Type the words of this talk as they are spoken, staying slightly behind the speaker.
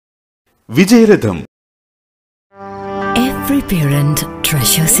VIJAYARADHAM. Every parent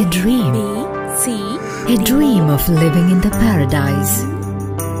treasures a dream. A dream of living in the paradise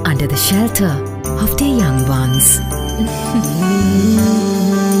under the shelter of their young ones.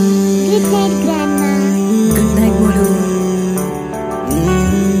 Good night, Grandma. Good night, Molu.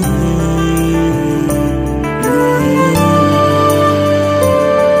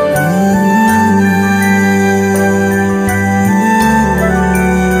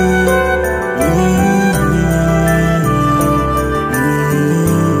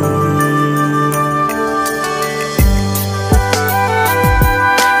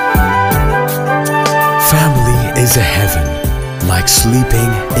 Is a heaven like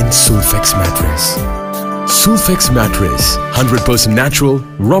sleeping in Sulfex Mattress. Sulfex Mattress, 100% natural,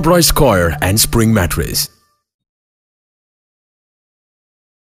 rubberized coir and spring mattress.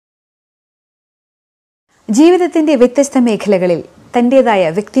 ജീവിതത്തിന്റെ വ്യത്യസ്ത മേഖലകളിൽ തന്റേതായ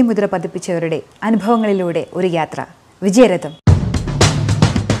വ്യക്തിമുദ്ര പതിപ്പിച്ചവരുടെ അനുഭവങ്ങളിലൂടെ ഒരു യാത്ര. വിജയരഥം.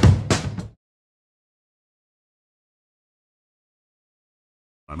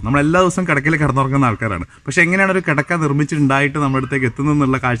 നമ്മൾ എല്ലാ ദിവസവും കിടക്കയിൽ കിടന്നുറങ്ങുന്ന ആൾക്കാരാണ്. പക്ഷേ എങ്ങനെയാണ് ഒരു കിടക്ക നിർമ്മിച്ചിട്ടുണ്ടായിട്ട് നമ്മുടെ അടുത്തേക്ക്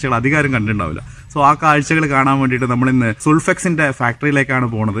എത്തുന്നതെന്നുള്ള കാഴ്ചകൾ അധികാരം കണ്ടിട്ടുണ്ടാവില്ല. സോ ആ കാഴ്ചകൾ കാണാൻ വേണ്ടിയിട്ട് നമ്മളിന്ന് സുൾഫെക്സിന്റെ ഫാക്ടറിയിലേക്കാണ്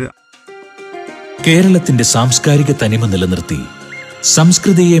പോണത്. കേരളത്തിന്റെ സാംസ്കാരിക തനിമ നിലനിർത്തി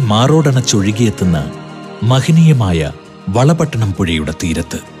സംസ്കൃതിയെ മാറോടണച്ചൊഴുകിയെത്തുന്ന മഹനീയമായ വളപട്ടണം പുഴയുടെ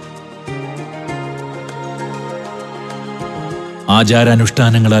തീരത്ത്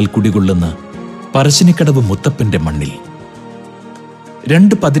ആചാരാനുഷ്ഠാനങ്ങളാൽ കുടികൊള്ളുന്ന പറശ്ശിനിക്കടവ് മുത്തപ്പന്റെ മണ്ണിൽ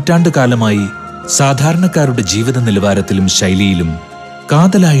 2 പതിറ്റാണ്ട് കാലമായി സാധാരണക്കാരുടെ ജീവിത നിലവാരത്തിലും ശൈലിയിലും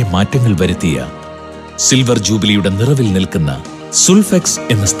കാതലായ മാറ്റങ്ങൾ വരുത്തിയ സിൽവർ ജൂബിലിയുടെ നിറവിൽ നിൽക്കുന്ന സുൾഫെക്സ്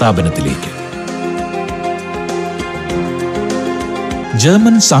എന്ന സ്ഥാപനത്തിലേക്ക്.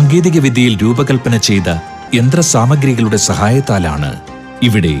 ജർമ്മൻ സാങ്കേതിക വിദ്യയിൽ രൂപകൽപ്പന ചെയ്ത യന്ത്രസാമഗ്രികളുടെ സഹായത്താലാണ്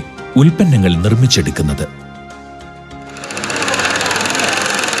ഇവിടെ ഉൽപ്പന്നങ്ങൾ നിർമ്മിച്ചെടുക്കുന്നത്.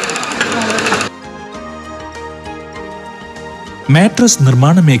 മാട്രസ്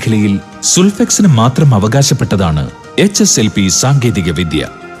നിർമ്മാണ മേഖലയിൽ സുൾഫെക്സിന് മാത്രം അവകാശപ്പെട്ടതാണ് HSLP സാങ്കേതിക വിദ്യ.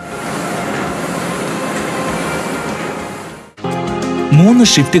 3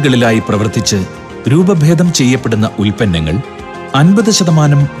 ഷിഫ്റ്റുകളിലായി പ്രവർത്തിച്ച് രൂപഭേദം ചെയ്യപ്പെടുന്ന ഉൽപ്പന്നങ്ങൾ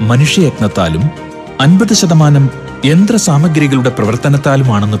 50% മനുഷ്യയത്നത്താലും 50% യന്ത്രസാമഗ്രികളുടെ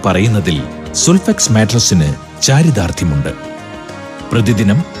പ്രവർത്തനത്താലുമാണെന്ന് പറയുന്നതിൽ സുൾഫെക്സ് മാട്രസിന് ചാരിതാർത്ഥ്യമുണ്ട്.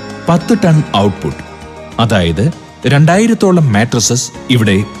 പ്രതിദിനം 10 ടൺ ഔട്ട്പുട്ട്, അതായത് 2000-ഓളം മാട്രസസ്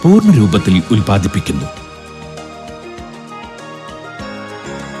ഇവിടെ പൂർണ്ണ രൂപത്തിൽ ഉൽപ്പാദിപ്പിക്കുന്നു.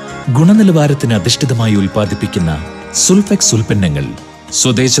 ഗുണനിലവാരത്തിന് അധിഷ്ഠിതമായി ഉൽപ്പാദിപ്പിക്കുന്ന സുൾഫെക്സ് ഉൽപ്പന്നങ്ങൾ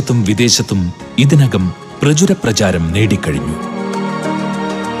സ്വദേശത്തും വിദേശത്തും ഇതിനകം പ്രചുര പ്രചാരം നേടിക്കഴിഞ്ഞു.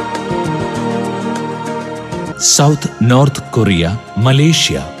 സൗത്ത് നോർത്ത് കൊറിയ,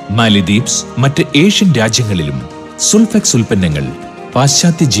 മലേഷ്യ, മാലിദ്വീപ്സ്, മറ്റ് ഏഷ്യൻ രാജ്യങ്ങളിലും സുൾഫെക്സ് ഉൽപ്പന്നങ്ങൾ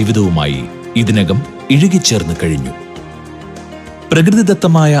പാശ്ചാത്യ ജീവിതവുമായി ഇതിനകം ഇഴുകിച്ചേർന്ന് കഴിഞ്ഞു.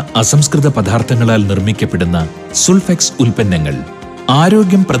 പ്രകൃതിദത്തമായ അസംസ്കൃത പദാർത്ഥങ്ങളാൽ നിർമ്മിക്കപ്പെടുന്ന സുൾഫെക്സ് ഉൽപ്പന്നങ്ങൾ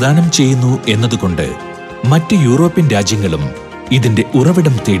ആരോഗ്യം പ്രദാനം ചെയ്യുന്നു എന്നതുകൊണ്ട് മറ്റ് യൂറോപ്യൻ രാജ്യങ്ങളും ഇതിന്റെ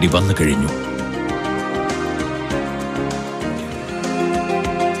ഉറവിടം തേടി വന്നു കഴിഞ്ഞു.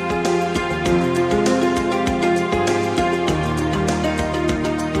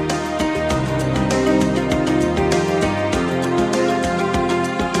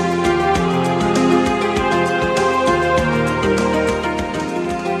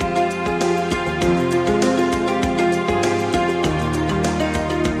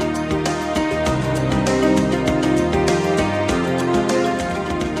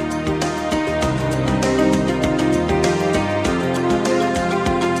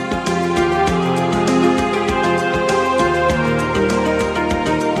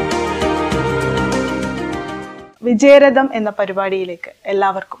 വിജയരഥം എന്ന പരിപാടിയിലേക്ക്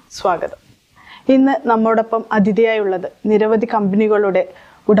എല്ലാവർക്കും സ്വാഗതം. ഇന്ന് നമ്മോടൊപ്പം അതിഥിയായുള്ളത് നിരവധി കമ്പനികളുടെ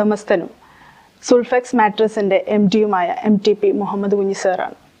ഉടമസ്ഥനും സുൾഫെക്സ് മാട്രസിന്റെ MD-യുമായ MTP മുഹമ്മദ് കുഞ്ഞി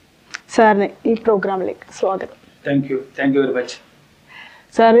സാറാണ്. സാറിന് ഈ പ്രോഗ്രാമിലേക്ക് സ്വാഗതം. Thank you very much.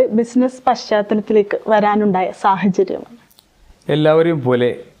 Sir business പശ്ചാത്തലത്തിലേക്ക് വരാനുണ്ടായ സാഹചര്യമാണ്? എല്ലാവരെയും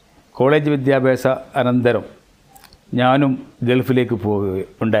പോലെ കോളേജ് വിദ്യാഭ്യാസ അനന്തരം ഞാനും ഗൾഫിലേക്ക്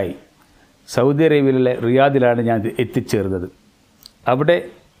പോകുകയുണ്ടായി. സൗദി അറേബ്യയിലെ റിയാദിലാണ് ഞാൻ എത്തിച്ചേർന്നത്. അവിടെ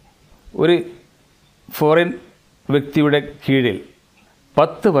ഒരു ഫോറിൻ വ്യക്തിയുടെ കീഴിൽ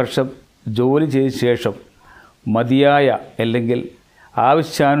 10 വർഷം ജോലി ചെയ്ത ശേഷം മതിയായ അല്ലെങ്കിൽ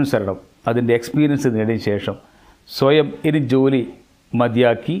ആവശ്യാനുസരണം അതിൻ്റെ എക്സ്പീരിയൻസ് നേടിയ ശേഷം സ്വയം ഇനി ജോലി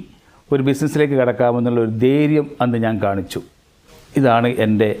മതിയാക്കി ഒരു ബിസിനസ്സിലേക്ക് കടക്കാമെന്നുള്ള ഒരു ധൈര്യം അന്ന് ഞാൻ കാണിച്ചു. ഇതാണ്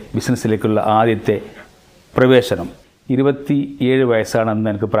എൻ്റെ ബിസിനസ്സിലേക്കുള്ള ആദ്യത്തെ പ്രവേശനം. 27 വയസ്സാണ് അന്ന്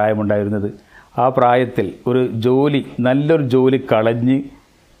എനിക്ക് പ്രായമുണ്ടായിരുന്നത്. ആ പ്രായത്തിൽ ഒരു ജോലി, നല്ലൊരു ജോലി കളഞ്ഞ്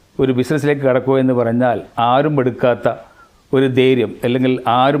ഒരു ബിസിനസ്സിലേക്ക് കടക്കുക എന്ന് പറഞ്ഞാൽ ആരും എടുക്കാത്ത ഒരു ധൈര്യം, അല്ലെങ്കിൽ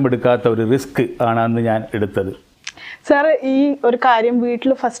ആരും എടുക്കാത്ത ഒരു റിസ്ക് ആണ് അന്ന് ഞാൻ എടുത്തത്. സാർ, ഈ ഒരു കാര്യം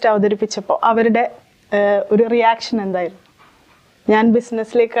വീട്ടിൽ ഫസ്റ്റ് അവതരിപ്പിച്ചപ്പോൾ അവരുടെ ഒരു റിയാക്ഷൻ എന്തായിരുന്നു? ഞാൻ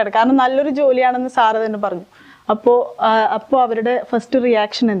ബിസിനസ്സിലേക്ക് കിടക്കാം, കാരണം നല്ലൊരു ജോലിയാണെന്ന് സാറ് തന്നെ പറഞ്ഞു. അപ്പോൾ അവരുടെ ഫസ്റ്റ്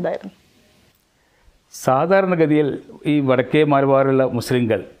റിയാക്ഷൻ എന്തായിരുന്നു? സാധാരണഗതിയിൽ ഈ വടക്കേ മലബാറിലുള്ള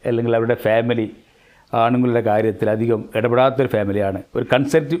മുസ്ലിങ്ങൾ അല്ലെങ്കിൽ അവരുടെ ഫാമിലി ആണുങ്ങളുടെ കാര്യത്തിൽ അധികം ഇടപെടാത്തൊരു ഫാമിലിയാണ്. ഒരു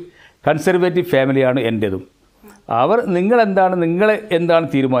കൺസർവേറ്റീവ് ഫാമിലിയാണ് എൻ്റേതും. അവർ നിങ്ങൾ എന്താണ്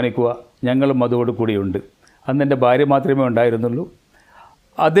തീരുമാനിക്കുക, ഞങ്ങളും അതോട് കൂടിയുണ്ട്. അന്ന് എൻ്റെ ഭാര്യ മാത്രമേ ഉണ്ടായിരുന്നുള്ളൂ.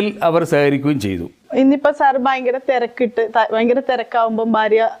 അതിൽ അവർ സഹകരിക്കുകയും ചെയ്തു. ഇന്നിപ്പോൾ സാർ ഭയങ്കര തിരക്കാവുമ്പം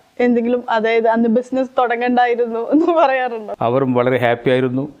ഭാര്യ എന്തെങ്കിലും, അതായത് അന്ന് ബിസിനസ് തുടങ്ങണ്ടായിരുന്നു എന്ന് പറയാറുണ്ടോ? അവരും വളരെ ഹാപ്പി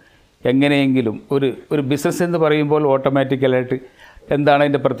ആയിരുന്നു. എങ്ങനെയെങ്കിലും ഒരു ബിസിനസ് എന്ന് പറയുമ്പോൾ ഓട്ടോമാറ്റിക്കലായിട്ട് എന്താണ്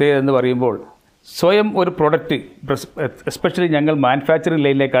അതിൻ്റെ പ്രത്യേകത എന്ന് പറയുമ്പോൾ, സ്വയം ഒരു പ്രൊഡക്റ്റ്, എസ്പെഷ്യലി ഞങ്ങൾ മാനുഫാക്ചറിങ്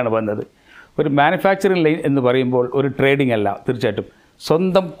ലൈനിലേക്കാണ് വന്നത്. ഒരു മാനുഫാക്ചറിങ് ലൈൻ എന്ന് പറയുമ്പോൾ ഒരു ട്രേഡിംഗ് അല്ല, തീർച്ചയായിട്ടും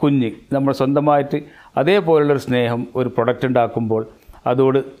സ്വന്തം കുഞ്ഞ്, നമ്മൾ സ്വന്തമായിട്ട് അതേപോലുള്ളൊരു സ്നേഹം ഒരു പ്രൊഡക്റ്റ് ഉണ്ടാക്കുമ്പോൾ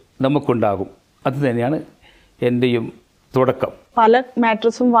അതോട് നമുക്കുണ്ടാകും. അത് തന്നെയാണ് എൻ്റെയും തുടക്കം. പല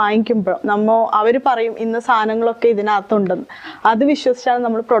മാട്രസും വാങ്ങിക്കുമ്പോൾ അവർ പറയും ഇന്ന സാധനങ്ങളൊക്കെ ഇതിനകത്തുണ്ടെന്ന്. അത് വിശ്വസിച്ചാണ്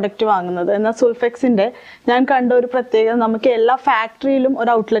നമ്മൾ പ്രൊഡക്റ്റ് വാങ്ങുന്നത്. എന്നാൽ സുൾഫെക്സിൻ്റെ ഞാൻ കണ്ട ഒരു പ്രത്യേകത, നമുക്ക് എല്ലാ ഫാക്ടറിയിലും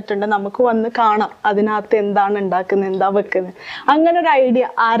ഒരു ഔട്ട്ലെറ്റ് ഉണ്ട്, നമുക്ക് വന്ന് കാണാം അതിനകത്ത് എന്താണ് ഉണ്ടാക്കുന്നത്, എന്താ വെക്കുന്നത്. അങ്ങനെ ഒരു ഐഡിയ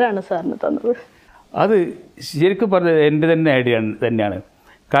ആരാണ് സാറിന് തന്നത്? അത് ശരിക്കും പറഞ്ഞത് എൻ്റെ തന്നെ ഐഡിയ തന്നെയാണ്.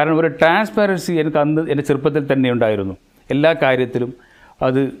 കാരണം ഒരു ട്രാൻസ്പാരൻസി എനിക്ക് അന്ന് എൻ്റെ ചെറുപ്പത്തിൽ തന്നെ ഉണ്ടായിരുന്നു. എല്ലാ കാര്യത്തിലും,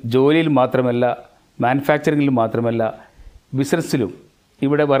 അത് ജോലിയിൽ മാത്രമല്ല, മാനുഫാക്ചറിങ്ങിൽ മാത്രമല്ല, ബിസിനസ്സിലും.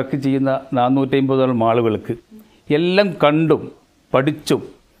 ഇവിടെ വർക്ക് ചെയ്യുന്ന 450 ആളുകൾക്ക് എല്ലാം കണ്ടും പഠിച്ചും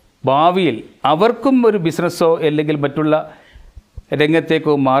ഭാവിയിൽ അവർക്കും ഒരു ബിസിനസ്സോ അല്ലെങ്കിൽ മറ്റുള്ള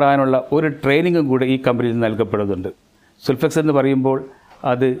രംഗത്തേക്കോ മാറാനുള്ള ഒരു ട്രെയിനിങ്ങും കൂടെ ഈ കമ്പനിയിൽ നൽകപ്പെടുന്നുണ്ട്. സുൾഫെക്സ് എന്ന് പറയുമ്പോൾ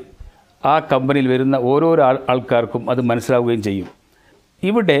അത് ആ കമ്പനിയിൽ വരുന്ന ഓരോരോ ആൾക്കാർക്കും അത് മനസ്സിലാവുകയും ചെയ്യും.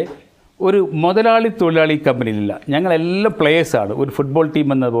 ഇവിടെ ഒരു മുതലാളി തൊഴിലാളി കമ്പനിയിലില്ല. ഞങ്ങളെല്ലാം പ്ലേയേഴ്സാണ്. ഒരു ഫുട്ബോൾ ടീം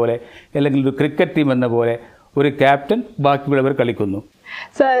എന്ന പോലെ, അല്ലെങ്കിൽ ഒരു ക്രിക്കറ്റ് ടീം എന്ന പോലെ ഒരു ക്യാപ്റ്റൻ, ബാക്കിയുള്ളവർ കളിക്കുന്നു.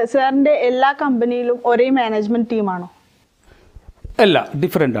 സാറിൻ്റെ എല്ലാ കമ്പനിയിലും ഒരേ മാനേജ്മെൻറ്റ് ടീമാണോ? അല്ല,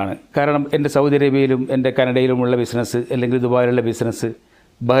 ഡിഫറെൻ്റ് ആണ്. കാരണം എൻ്റെ സൗദി അറേബ്യയിലും എൻ്റെ കാനഡയിലുമുള്ള ബിസിനസ്, അല്ലെങ്കിൽ ദുബായിലുള്ള ബിസിനസ്,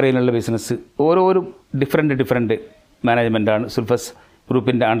 ബഹ്റൈനിലുള്ള ബിസിനസ്, ഓരോരോ ഡിഫറെൻറ്റ് മാനേജ്മെൻറ്റാണ് സുൾഫെക്സ്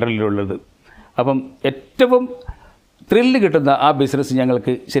ഗ്രൂപ്പിൻ്റെ അണ്ടറിലുള്ളത്. അപ്പം ഏറ്റവും ത്രില്ല് കിട്ടുന്ന ആ ബിസിനസ്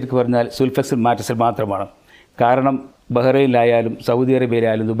ഞങ്ങൾക്ക് ശരിക്കും പറഞ്ഞാൽ സുൾഫെക്സ് മാട്രസിൽ മാത്രമാണ്. കാരണം ബഹ്റൈനിലായാലും സൗദി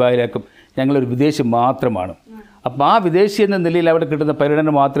അറേബ്യയിലായാലും ദുബായിലായാലും ഞങ്ങളൊരു വിദേശി മാത്രമാണ്. അപ്പോൾ ആ വിദേശി എന്ന നിലയിൽ അവിടെ കിട്ടുന്ന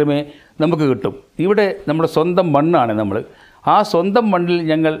പരിഗണന മാത്രമേ നമുക്ക് കിട്ടും. ഇവിടെ നമ്മുടെ സ്വന്തം മണ്ണാണ്. ആ സ്വന്തം മണ്ണിൽ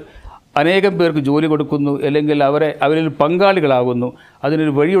ഞങ്ങൾ അനേകം പേർക്ക് ജോലി കൊടുക്കുന്നു, അല്ലെങ്കിൽ അവരിൽ പങ്കാളികളാകുന്നു,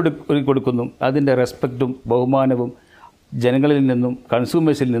 അതിനൊരു വഴി ഒരുക്കി കൊടുക്കുന്നു. അതിൻ്റെ റെസ്പെക്റ്റും ബഹുമാനവും ജനങ്ങളിൽ നിന്നും,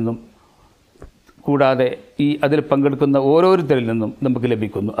 കൺസ്യൂമേഴ്സിൽ നിന്നും, കൂടാതെ അതിൽ പങ്കെടുക്കുന്ന ഓരോരുത്തരിൽ നിന്നും നമുക്ക്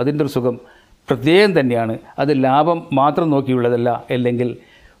ലഭിക്കുന്നു. അതിൻ്റെ ഒരു സുഖം പ്രത്യേകം തന്നെയാണ്. അത് ലാഭം മാത്രം നോക്കിയുള്ളതല്ല. അല്ലെങ്കിൽ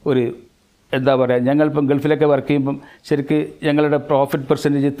ഒരു എന്താ പറയുക, ഞങ്ങളിപ്പം ഗൾഫിലൊക്കെ വർക്ക് ചെയ്യുമ്പം ശരിക്ക് ഞങ്ങളുടെ പ്രോഫിറ്റ്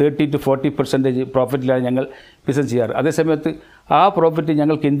പെർസെൻറ്റേജ് 30 to 40% പ്രോഫിറ്റിലാണ് ഞങ്ങൾ ബിസിനസ് ചെയ്യാറ്. അതേസമയത്ത് ആ പ്രോഫിറ്റ്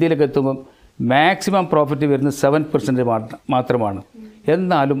ഞങ്ങൾക്ക് ഇന്ത്യയിലേക്ക് എത്തുമ്പം മാക്സിമം പ്രോഫിറ്റ് വരുന്നത് 7% മാത്രമാണ്.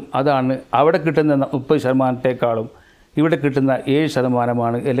 എന്നാലും അതാണ് അവിടെ കിട്ടുന്ന 30%-ക്കാളും ഇവിടെ കിട്ടുന്ന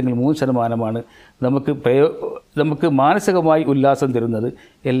 7% അല്ലെങ്കിൽ 3% നമുക്ക് മാനസികമായി ഉല്ലാസം തരുന്നത്,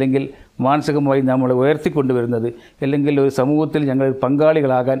 അല്ലെങ്കിൽ മാനസികമായി നമ്മളെ ഉയർത്തിക്കൊണ്ടുവരുന്നത്, അല്ലെങ്കിൽ ഒരു സമൂഹത്തിൽ ഞങ്ങൾ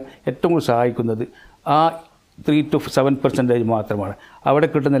പങ്കാളികളാകാൻ ഏറ്റവും കൂടുതൽ സഹായിക്കുന്നത് ആ 3 to 7% മാത്രമാണ്. അവിടെ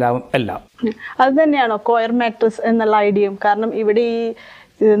കിട്ടുന്ന ലാഭം എല്ലാം. അത് തന്നെയാണോ കോയർ മാട്രസ് എന്നുള്ള ഐഡിയയും? കാരണം ഇവിടെ ഈ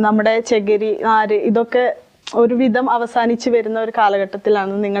നമ്മുടെ ചകിരി, നാര്, ഇതൊക്കെ ഒരുവിധം അവസാനിച്ച് വരുന്ന ഒരു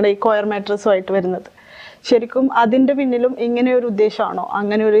കാലഘട്ടത്തിലാണ് നിങ്ങളുടെ ഈ കോയർ മാട്രസുമായിട്ട് വരുന്നത്. ശരിക്കും അതിൻ്റെ പിന്നിലും ഇങ്ങനെ ഒരു ഉദ്ദേശമാണോ?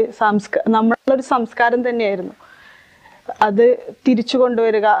 അങ്ങനെ ഒരു നമ്മളൊരു സംസ്കാരം തന്നെയായിരുന്നു അത് തിരിച്ചു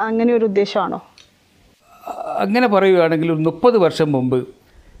കൊണ്ടുവരിക, അങ്ങനെ ഒരു ഉദ്ദേശമാണോ? അങ്ങനെ പറയുകയാണെങ്കിൽ ഒരു 30 വർഷം മുമ്പ്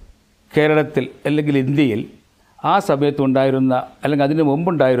കേരളത്തിൽ അല്ലെങ്കിൽ ഇന്ത്യയിൽ ആ സമയത്തുണ്ടായിരുന്ന, അല്ലെങ്കിൽ അതിന്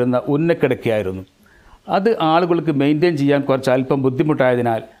മുമ്പുണ്ടായിരുന്ന ഉന്നക്കിടക്കയായിരുന്നു. അത് ആളുകൾക്ക് മെയിൻറ്റെയിൻ ചെയ്യാൻ കുറച്ച് അല്പം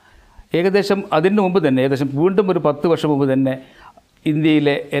ബുദ്ധിമുട്ടായതിനാൽ ഏകദേശം അതിന് മുമ്പ് തന്നെ, ഏകദേശം വീണ്ടും ഒരു 10 വർഷം മുമ്പ് തന്നെ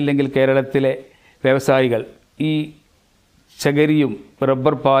ഇന്ത്യയിലെ അല്ലെങ്കിൽ കേരളത്തിലെ വ്യവസായികൾ ഈ ചകരിയും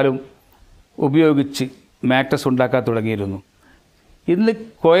റബ്ബർ പാലും ഉപയോഗിച്ച് മാട്രസ് ഉണ്ടാക്കാൻ തുടങ്ങിയിരുന്നു. ഇന്ന്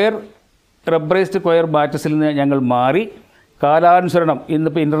റബ്ബറൈസ്ഡ് കൊയർ മാട്രസിൽ നിന്ന് ഞങ്ങൾ മാറി കാലാനുസരണം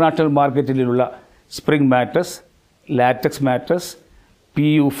ഇന്നിപ്പോൾ international മാർക്കറ്റിലുള്ള spring mattress, latex mattress,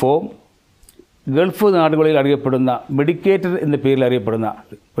 PU form, Gulf നാടുകളിൽ അറിയപ്പെടുന്ന മെഡിക്കേറ്റഡ് എന്ന പേരിൽ അറിയപ്പെടുന്ന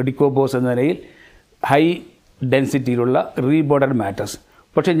മെഡിക്കോബോസ് എന്ന നിലയിൽ ഹൈ ഡെൻസിറ്റിയിലുള്ള റീബോർഡഡ് മാട്രസ്.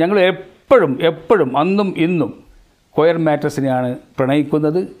 പക്ഷേ ഞങ്ങൾ എപ്പോഴും അന്നും ഇന്നും കൊയർ മാട്രസിനെയാണ്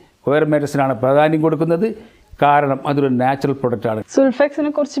പ്രണയിക്കുന്നത്, കൊയർ മാട്രസിനാണ് പ്രാധാന്യം കൊടുക്കുന്നത്. കാരണം അതൊരു നാച്ചുറൽ പ്രൊഡക്റ്റാണ്. സുൾഫെക്സിനെ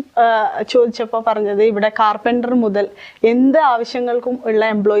കുറിച്ച് ചോദിച്ചപ്പോൾ പറഞ്ഞത് ഇവിടെ കാർപ്പൻറ്റർ മുതൽ എന്ത് ആവശ്യങ്ങൾക്കും ഉള്ള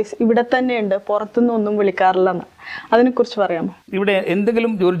എംപ്ലോയീസ് ഇവിടെ തന്നെയുണ്ട്, പുറത്തുനിന്ന് ഒന്നും വിളിക്കാറില്ലെന്ന്. അതിനെക്കുറിച്ച് പറയാമോ? ഇവിടെ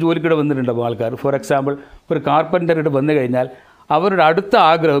എന്തെങ്കിലും ഒരു ജോലിക്കിടെ വന്നിട്ടുണ്ടാവും ആൾക്കാർ. ഫോർ എക്സാമ്പിൾ ഒരു കാർപ്പൻറ്റർ ഇവിടെ വന്നു കഴിഞ്ഞാൽ അവരുടെ അടുത്ത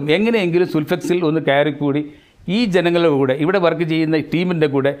ആഗ്രഹം എങ്ങനെയെങ്കിലും സുൾഫെക്സിൽ ഒന്ന് കയറിക്കൂടി ഈ ജനങ്ങളുടെ കൂടെ ഇവിടെ വർക്ക് ചെയ്യുന്ന ടീമിൻ്റെ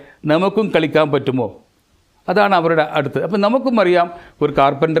കൂടെ നമുക്കും കളിക്കാൻ പറ്റുമോ, അതാണ് അവരുടെ അടുത്ത്. അപ്പം നമുക്കും അറിയാം ഒരു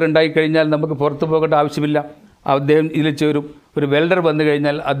കാർപ്പൻറ്റർ ഉണ്ടായിക്കഴിഞ്ഞാൽ നമുക്ക് പുറത്ത് പോകേണ്ട ആവശ്യമില്ല, അദ്ദേഹം ഇതിൽ ചേരും. ഒരു വെൽഡർ വന്നു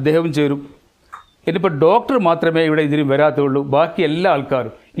കഴിഞ്ഞാൽ അദ്ദേഹം ചേരും. ഇനിയിപ്പോൾ ഡോക്ടർ മാത്രമേ ഇവിടെ ഇതിന് വരാത്തുള്ളൂ, ബാക്കി എല്ലാ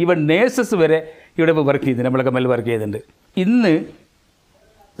ആൾക്കാരും ഈവൻ നേഴ്സസ് വരെ ഇവിടെ ഇപ്പോൾ വർക്ക് ചെയ്യുന്നുണ്ട്, നമ്മളൊക്കെ മേൽ വർക്ക് ചെയ്യുന്നുണ്ട്. ഇന്ന്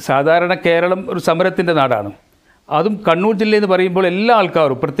സാധാരണ കേരളം ഒരു സമരത്തിൻ്റെ നാടാണ്. അതും കണ്ണൂർ ജില്ലയെന്ന് പറയുമ്പോൾ എല്ലാ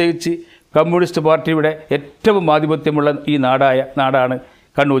ആൾക്കാരും, പ്രത്യേകിച്ച് കമ്മ്യൂണിസ്റ്റ് പാർട്ടിയുടെ ഏറ്റവും ആധിപത്യമുള്ള ഈ നാടാണ്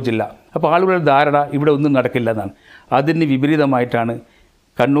കണ്ണൂർ ജില്ല. അപ്പോൾ ആളുകളുടെ ധാരണ ഇവിടെ ഒന്നും നടക്കില്ല എന്നാണ്. അതിന് വിപരീതമായിട്ടാണ്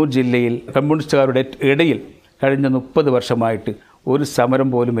കണ്ണൂർ ജില്ലയിൽ കമ്മ്യൂണിസ്റ്റുകാരുടെ ഇടയിൽ കഴിഞ്ഞ 30 വർഷമായിട്ട് ഒരു സമരം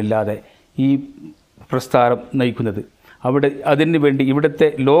പോലുമില്ലാതെ ഈ പ്രസ്ഥാനം നയിക്കുന്നത്. അതിന് വേണ്ടി ഇവിടുത്തെ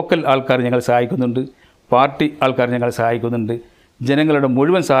ലോക്കൽ ആൾക്കാർ ഞങ്ങൾ സഹായിക്കുന്നുണ്ട്, പാർട്ടി ആൾക്കാർ ഞങ്ങൾ സഹായിക്കുന്നുണ്ട്, ജനങ്ങളുടെ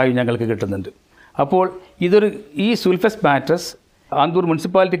മുഴുവൻ സഹായം ഞങ്ങൾക്ക് കിട്ടുന്നുണ്ട്. അപ്പോൾ ഈ സുൾഫെക്സ് മാട്രസ് ആന്തൂർ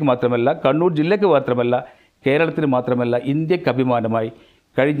മുനിസിപ്പാലിറ്റിക്ക് മാത്രമല്ല, കണ്ണൂർ ജില്ലയ്ക്ക് മാത്രമല്ല, കേരളത്തിന് മാത്രമല്ല, ഇന്ത്യക്ക് അഭിമാനമായി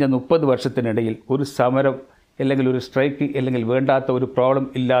കഴിഞ്ഞ 30 വർഷത്തിനിടയിൽ ഒരു സമരം അല്ലെങ്കിൽ ഒരു സ്ട്രൈക്ക് അല്ലെങ്കിൽ വേണ്ടാത്ത ഒരു പ്രോബ്ലം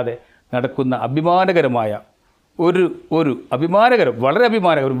ഇല്ലാതെ നടക്കുന്ന അഭിമാനകരമായ വളരെ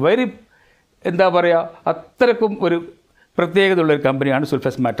അഭിമാനകരം, എന്താ പറയുക, അത്രക്കും ഒരു പ്രത്യേകതയുള്ളൊരു കമ്പനിയാണ്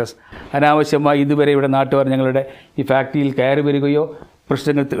സുൾഫെക്സ് മാട്രസ്. അനാവശ്യമായി ഇതുവരെ ഇവിടെ നാട്ടുകാർ ഞങ്ങളുടെ ഈ ഫാക്ടറിയിൽ കയറി വരികയോ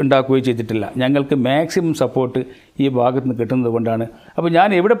പ്രശ്നങ്ങൾ ഉണ്ടാക്കുകയോ ചെയ്തിട്ടില്ല. ഞങ്ങൾക്ക് മാക്സിമം സപ്പോർട്ട് ഈ ഭാഗത്ത് നിന്ന് കിട്ടുന്നത് കൊണ്ടാണ്. അപ്പോൾ ഞാൻ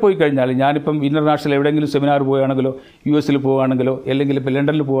എവിടെ പോയി കഴിഞ്ഞാലും, ഞാനിപ്പം ഇൻ്റർനാഷണൽ എവിടെയെങ്കിലും സെമിനാർ പോവുകയാണെങ്കിലോ US പോവുകയാണെങ്കിലോ അല്ലെങ്കിൽ ഇപ്പോൾ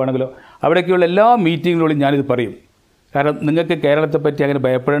ലണ്ടനിൽ പോവുകയാണെങ്കിലോ അവിടേക്കുള്ള എല്ലാ മീറ്റിങ്ങുകളിലും ഞാനിത് പറയും. കാരണം നിങ്ങൾക്ക് കേരളത്തെ പറ്റി അങ്ങനെ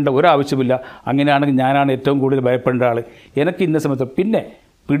ഭയപ്പെടേണ്ട ഒരാവശ്യമില്ല. അങ്ങനെയാണെങ്കിൽ ഞാനാണ് ഏറ്റവും കൂടുതൽ ഭയപ്പെടേണ്ട ആൾ. എനിക്ക് ഇന്ന സമയത്ത് പിന്നെ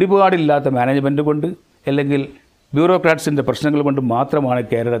പിടിപാടില്ലാത്ത മാനേജ്മെൻറ്റ് കൊണ്ട് അല്ലെങ്കിൽ ബ്യൂറോക്രാറ്റ്സിൻ്റെ പ്രശ്നങ്ങൾ കൊണ്ട് മാത്രമാണ്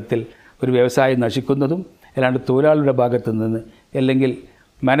കേരളത്തിൽ ഒരു വ്യവസായം നശിക്കുന്നതും. അല്ലാണ്ട് തൊഴിലാളിയുടെ ഭാഗത്തു നിന്ന് അല്ലെങ്കിൽ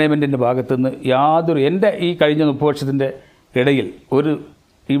മാനേജ്മെൻറ്റിൻ്റെ ഭാഗത്തു നിന്ന് എൻ്റെ ഈ കഴിഞ്ഞ 30 വർഷത്തിൻ്റെ ഇടയിൽ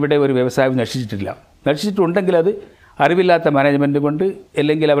ഇവിടെ ഒരു വ്യവസായം നശിച്ചിട്ടുണ്ടെങ്കിൽ അത് അറിവില്ലാത്ത മാനേജ്മെൻറ്റ് കൊണ്ട്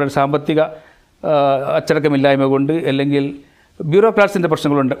അല്ലെങ്കിൽ അവരുടെ സാമ്പത്തിക അച്ചടക്കമില്ലായ്മ കൊണ്ട് അല്ലെങ്കിൽ ബ്യൂറോക്രാറ്റ്സിൻ്റെ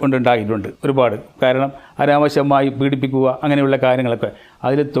പ്രശ്നങ്ങൾ ഉണ്ടായിട്ടുണ്ട് ഒരുപാട്. കാരണം അനാവശ്യമായി പീഡിപ്പിക്കുക അങ്ങനെയുള്ള കാര്യങ്ങളൊക്കെ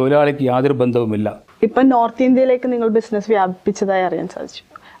അതിൽ തൊഴിലാളിക്ക് യാതൊരു ബന്ധവുമില്ല. ഇപ്പം നോർത്ത് ഇന്ത്യയിലേക്ക് നിങ്ങൾ ബിസിനസ് വ്യാപിപ്പിച്ചതായി അറിയാൻ സാധിച്ചു,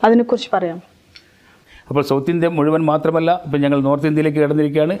 അതിനെക്കുറിച്ച് പറയാം. അപ്പോൾ സൗത്ത് ഇന്ത്യ മുഴുവൻ മാത്രമല്ല, ഇപ്പം ഞങ്ങൾ നോർത്ത് ഇന്ത്യയിലേക്ക്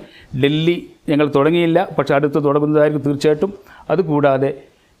കടന്നിരിക്കുകയാണ്. ഡൽഹി ഞങ്ങൾ തുടങ്ങിയില്ല, പക്ഷേ അടുത്ത് തുടങ്ങുന്നതായിരിക്കും തീർച്ചയായിട്ടും. അതുകൂടാതെ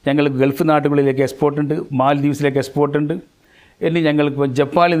ഞങ്ങൾ ഗൾഫ് നാടുകളിലേക്ക് എക്സ്പോർട്ടുണ്ട്, മാൽദീവ്സിലേക്ക് എക്സ്പോർട്ടുണ്ട്. ഇനി ഞങ്ങൾക്ക്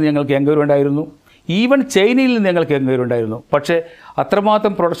ജപ്പാനിൽ നിന്ന് ഞങ്ങൾക്ക് എൻക്വയറി ഉണ്ടായിരുന്നു, ഈവൻ ചൈനയിൽ നിന്ന് ഞങ്ങൾക്ക് എൻക്വയറി ഉണ്ടായിരുന്നു. പക്ഷേ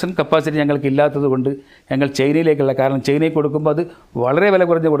അത്രമാത്രം പ്രൊഡക്ഷൻ കപ്പാസിറ്റി ഞങ്ങൾക്ക് ഇല്ലാത്തത് കൊണ്ട് ഞങ്ങൾ ചൈനയിലേക്കുള്ള, കാരണം ചൈനയിൽ കൊടുക്കുമ്പോൾ അത് വളരെ വില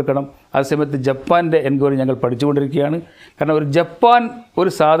കുറഞ്ഞ് കൊടുക്കണം. അതേസമയത്ത് ജപ്പാൻ്റെ എൻക്വയറി ഞങ്ങൾ പഠിച്ചുകൊണ്ടിരിക്കുകയാണ്. കാരണം ജപ്പാൻ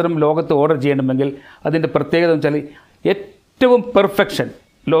ഒരു സാധനം ലോകത്ത് ഓർഡർ ചെയ്യണമെങ്കിൽ അതിൻ്റെ പ്രത്യേകത എന്ന് വെച്ചാൽ ഏറ്റവും പെർഫെക്ഷൻ,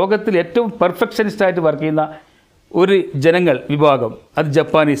 ലോകത്തിൽ ഏറ്റവും പെർഫെക്ഷനിസ്റ്റായിട്ട് വർക്ക് ചെയ്യുന്ന ഒരു വിഭാഗം അത്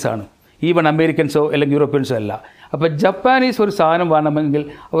ജപ്പാനീസാണ്. ഈവൻ അമേരിക്കൻസോ അല്ലെങ്കിൽ യൂറോപ്യൻസോ അല്ല. അപ്പോൾ ജപ്പാനീസ് ഒരു സാധനം വേണമെങ്കിൽ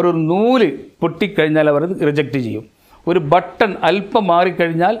അവർ ഒരു നൂല് പൊട്ടിക്കഴിഞ്ഞാൽ അവർ റിജക്റ്റ് ചെയ്യും. ഒരു ബട്ടൺ അല്പം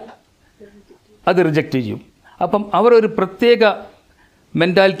മാറിക്കഴിഞ്ഞാൽ അത് റിജക്റ്റ് ചെയ്യും. അപ്പം അവരൊരു പ്രത്യേക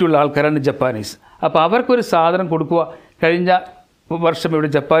മെൻറ്റാലിറ്റി ഉള്ള ആൾക്കാരാണ് ജപ്പാനീസ്. അപ്പോൾ അവർക്കൊരു സാധനം കൊടുക്കുക, കഴിഞ്ഞ വർഷം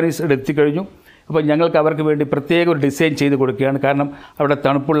ഇവിടെ ജപ്പാനീസ് എത്തിക്കഴിഞ്ഞു. അപ്പോൾ ഞങ്ങൾക്ക് അവർക്ക് വേണ്ടി പ്രത്യേക ഒരു ഡിസൈൻ ചെയ്ത് കൊടുക്കുകയാണ്. കാരണം അവിടെ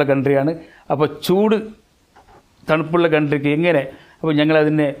തണുപ്പുള്ള കൺട്രിയാണ്. അപ്പോൾ തണുപ്പുള്ള കൺട്രിക്ക് എങ്ങനെ, അപ്പോൾ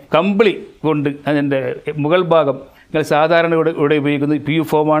ഞങ്ങളതിനെ കമ്പിളി കൊണ്ട് അതിൻ്റെ മുകൾ ഭാഗം ഞങ്ങൾ സാധാരണ ഇവിടെ ഉപയോഗിക്കുന്നത് PU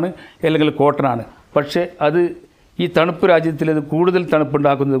ഫോമാണ് അല്ലെങ്കിൽ കോട്ടനാണ്. പക്ഷേ അത് ഈ തണുപ്പ് രാജ്യത്തിൽ ഇത് കൂടുതൽ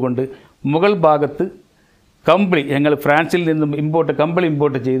തണുപ്പുണ്ടാക്കുന്നത് കൊണ്ട് മുകൾ ഭാഗത്ത് കമ്പിളി ഞങ്ങൾ ഫ്രാൻസിൽ നിന്നും കമ്പിളി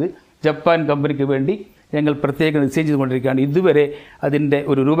ഇമ്പോർട്ട് ചെയ്ത് ജപ്പാൻ കമ്പനിക്ക് വേണ്ടി ഞങ്ങൾ പ്രത്യേകം ഡിസൈൻ ചെയ്തുകൊണ്ടിരിക്കുകയാണ്. ഇതുവരെ അതിൻ്റെ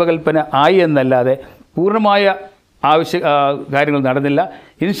ഒരു രൂപകൽപ്പന ആയി എന്നല്ലാതെ പൂർണ്ണമായ കാര്യങ്ങൾ നടന്നില്ല.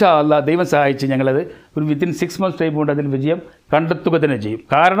 ഇൻഷാ അല്ലാഹ് ദൈവം സഹായിച്ച് ഞങ്ങളത് ഒരു വിത്തിൻ 6 months ടൈം കൊണ്ട് അതിൽ വിജയം കണ്ടെത്തുക തന്നെ ചെയ്യും.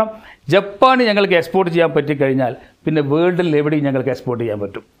 കാരണം ജപ്പാന് ഞങ്ങൾക്ക് എക്സ്പോർട്ട് ചെയ്യാൻ പറ്റിക്കഴിഞ്ഞാൽ പിന്നെ വേൾഡിൽ എവിടെയും ഞങ്ങൾക്ക് എക്സ്പോർട്ട് ചെയ്യാൻ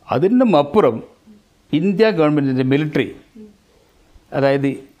പറ്റും. അതിനും അപ്പുറം ഇന്ത്യ ഗവൺമെൻറ്റിൻ്റെ മിലിറ്ററി, അതായത്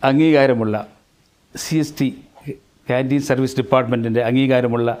അംഗീകാരമുള്ള CST കാൻറ്റീൻ സർവീസ് ഡിപ്പാർട്ട്മെൻറ്റിൻ്റെ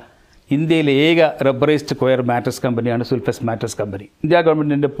അംഗീകാരമുള്ള ഇന്ത്യയിലെ ഏക റബ്ബറൈസ്ഡ് കൊയർ മാട്രസ് കമ്പനിയാണ് സുൾഫെക്സ് മാട്രസ് കമ്പനി. ഇന്ത്യ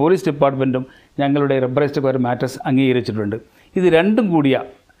ഗവൺമെൻറ്റിൻ്റെ പോലീസ് ഡിപ്പാർട്ട്മെൻറ്റും ഞങ്ങളുടെ റബ്ബറൈസ്ഡ് കൊയർ മാട്രസ് അംഗീകരിച്ചിട്ടുണ്ട്. ഇത് രണ്ടും കൂടിയ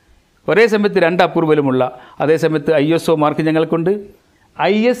ഒരേ സമയത്ത് 2 അപ്രൂവലുമുള്ള, അതേസമയത്ത് ISO മാർക്ക് ഞങ്ങൾക്കുണ്ട്,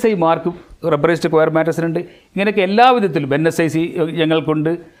 ISI മാർക്ക് റബ്ബറൈസ്ഡ് കൊയർ മാട്രസിനുണ്ട്. ഇങ്ങനെയൊക്കെ എല്ലാ വിധത്തിലും NSIC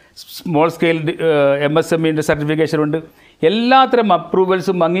ഞങ്ങൾക്കുണ്ട്. Small scale MSMEൻ്റെ സർട്ടിഫിക്കേഷനുണ്ട്. എല്ലാത്തരം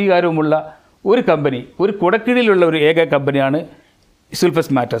അപ്രൂവൽസും അംഗീകാരവുമുള്ള ഒരു കമ്പനി, ഒരു കുടക്കീഴിലുള്ള ഒരു ഏക കമ്പനിയാണ്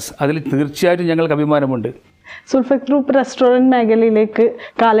സുൾഫെക്സ് മാട്രസ്. അതിൽ തീർച്ചയായിട്ടും ഞങ്ങൾക്ക് അഭിമാനമുണ്ട്. സുൾഫെക്സ് ഗ്രൂപ്പ് റെസ്റ്റോറൻറ്റ് മേഖലയിലേക്ക്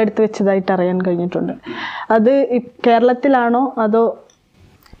കാലെടുത്ത് വെച്ചതായിട്ട് അറിയാൻ കഴിഞ്ഞിട്ടുണ്ട്. അത് കേരളത്തിലാണോ അതോ?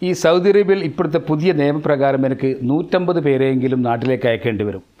 ഈ സൗദി അറേബ്യയിൽ ഇപ്പോഴത്തെ പുതിയ നിയമപ്രകാരം എനിക്ക് 150 പേരെയെങ്കിലും നാട്ടിലേക്ക് അയക്കേണ്ടി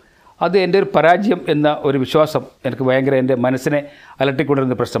വരും. അത് എൻ്റെ ഒരു പരാജയം എന്ന ഒരു വിശ്വാസം എനിക്ക് ഭയങ്കര എൻ്റെ മനസ്സിനെ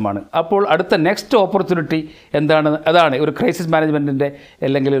അലട്ടിക്കൊണ്ടിരുന്ന പ്രശ്നമാണ്. അപ്പോൾ അടുത്ത നെക്സ്റ്റ് ഓപ്പർച്യൂണിറ്റി എന്താണ്? അതാണ് ഒരു ക്രൈസിസ് മാനേജ്മെൻറ്റിൻ്റെ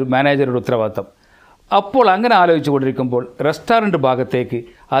അല്ലെങ്കിൽ ഒരു മാനേജറുടെ ഉത്തരവാദിത്തം. അപ്പോൾ അങ്ങനെ ആലോചിച്ചു കൊണ്ടിരിക്കുമ്പോൾ റെസ്റ്റോറൻറ്റ് ഭാഗത്തേക്ക്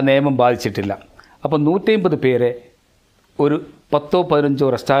ആ നിയമം ബാധിച്ചിട്ടില്ല. അപ്പോൾ 150 പേരെ ഒരു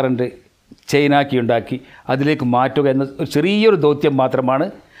 10-15 റെസ്റ്റോറൻറ്റ് ചെയിനാക്കി ഉണ്ടാക്കി അതിലേക്ക് മാറ്റുക എന്ന ഒരു ചെറിയൊരു ദൗത്യം മാത്രമാണ്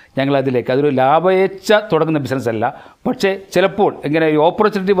ഞങ്ങളതിലേക്ക്. അതൊരു ലാഭേച്ഛ തുടങ്ങുന്ന ബിസിനസ്സല്ല. പക്ഷേ ചിലപ്പോൾ ഇങ്ങനെ ഈ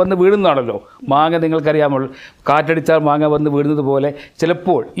ഓപ്പർച്യൂണിറ്റി വന്ന് വീഴുന്നതാണല്ലോ. മാങ്ങ നിങ്ങൾക്കറിയാമല്ലോ, കാറ്റടിച്ചാൽ മാങ്ങ വന്ന് വീഴുന്നത് പോലെ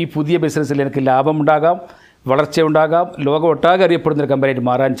ചിലപ്പോൾ ഈ പുതിയ ബിസിനസ്സിൽ എനിക്ക് ലാഭമുണ്ടാകാം, വളർച്ചയുണ്ടാകാം, ലോകം ഒട്ടാകെ അറിയപ്പെടുന്നൊരു കമ്പനിയായിട്ട്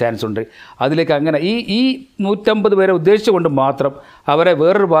മാറാൻ ചാൻസ് ഉണ്ട്. അതിലേക്ക് അങ്ങനെ ഈ 150 പേരെ ഉദ്ദേശിച്ചുകൊണ്ട് മാത്രം അവരെ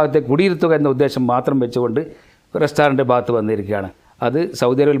വേറൊരു ഭാഗത്തേക്ക് കുടിയിരുത്തുക എന്ന ഉദ്ദേശം മാത്രം വെച്ചുകൊണ്ട് റെസ്റ്റോറൻറ്റ് ഭാഗത്ത് വന്നിരിക്കുകയാണ്. അത്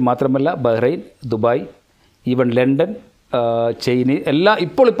സൗദി അറേബ്യയിൽ മാത്രമല്ല, Bahrain, Dubai, even London, China എല്ലാം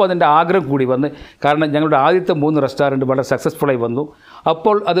ഇപ്പോൾ അതിൻ്റെ ആഗ്രഹം കൂടി വന്ന്. കാരണം ഞങ്ങളുടെ ആദ്യത്തെ 3 റെസ്റ്റോറൻറ്റ് വളരെ സക്സസ്ഫുള്ളായി വന്നു.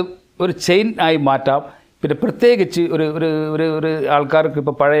 അപ്പോൾ അത് ഒരു ചെയിൻ ആയി മാറ്റാം. പിന്നെ പ്രത്യേകിച്ച് ഒരു ഒരു ഒരു ഒരു ആൾക്കാർക്ക്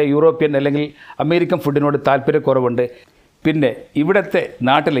ഇപ്പോൾ പഴയ യൂറോപ്യൻ അല്ലെങ്കിൽ അമേരിക്കൻ ഫുഡിനോട് താല്പര്യക്കുറവുണ്ട്. പിന്നെ ഇവിടുത്തെ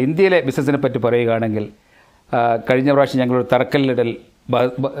നാട്ടിലെ ഇന്ത്യയിലെ ബിസിനസ്സിനെ പറ്റി പറയുകയാണെങ്കിൽ കഴിഞ്ഞ പ്രാവശ്യം ഞങ്ങളൊരു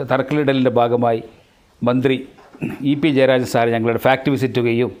തറക്കല്ലിടലിൻ്റെ ഭാഗമായി മന്ത്രി EP ജയരാജൻ സാർ ഞങ്ങളുടെ ഫാക്ടറി വിസിറ്റ്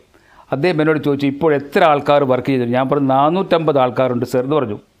ചെയ്യുകയും അദ്ദേഹം എന്നോട് ചോദിച്ചു, ഇപ്പോൾ എത്ര ആൾക്കാർ വർക്ക് ചെയ്തു? ഞാൻ പറഞ്ഞു 450 ആൾക്കാരുണ്ട് സർ എന്ന്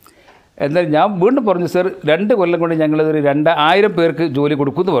പറഞ്ഞു. എന്നാൽ ഞാൻ വീണ്ടും പറഞ്ഞു, സർ 2 കൊല്ലം കൊണ്ട് ഞങ്ങളൊരു 2000 പേർക്ക് ജോലി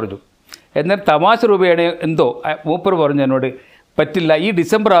കൊടുക്കുമെന്ന് പറഞ്ഞു. എന്നാൽ തമാശ രൂപയുടെ എന്തോ മൂപ്പർ പറഞ്ഞു എന്നോട്, പറ്റില്ല, ഈ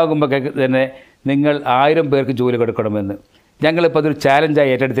ഡിസംബർ ആകുമ്പോൾ തന്നെ നിങ്ങൾ 1000 പേർക്ക് ജോലി കൊടുക്കണമെന്ന്. ഞങ്ങളിപ്പോൾ അതൊരു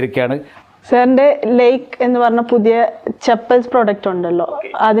ചാലഞ്ചായി ഏറ്റെടുത്തിരിക്കുകയാണ്. സാറിൻ്റെ ലേക്ക് എന്ന് പറഞ്ഞ പുതിയ ചപ്പൽസ് പ്രോഡക്റ്റ് ഉണ്ടല്ലോ,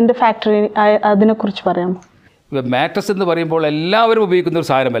 അതിൻ്റെ ഫാക്ടറി അതിനെക്കുറിച്ച് പറയാമോ? മാട്രസ് എന്ന് പറയുമ്പോൾ എല്ലാവരും ഉപയോഗിക്കുന്ന ഒരു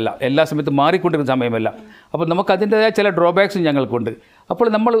സാധനമല്ല, എല്ലാ സമയത്തും മാറിക്കൊണ്ടിരിക്കുന്ന സമയമല്ല. അപ്പോൾ നമുക്ക് അതിൻ്റേതായ ചില ഡ്രോബാക്സും ഞങ്ങൾക്കുണ്ട്. അപ്പോൾ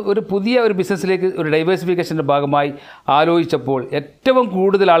നമ്മൾ ഒരു പുതിയ ഒരു ബിസിനസ്സിലേക്ക് ഒരു ഡൈവേഴ്സിഫിക്കേഷൻ്റെ ഭാഗമായി ആലോചിച്ചപ്പോൾ ഏറ്റവും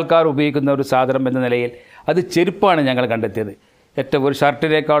കൂടുതൽ ആൾക്കാർ ഉപയോഗിക്കുന്ന ഒരു സാധനം എന്ന നിലയിൽ അത് ചെരുപ്പാണ് ഞങ്ങൾ കണ്ടെത്തിയത്. ഏറ്റവും ഒരു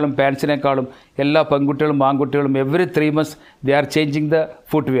ഷർട്ടിനേക്കാളും പാൻസിനേക്കാളും എല്ലാ പെൺകുട്ടികളും ആൺകുട്ടികളും every 3 months they are changing the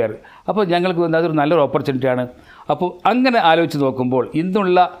foot wear. അപ്പോൾ ഞങ്ങൾക്ക് അതൊരു നല്ലൊരു ഓപ്പർച്യൂണിറ്റിയാണ്. അപ്പോൾ അങ്ങനെ ആലോചിച്ച് നോക്കുമ്പോൾ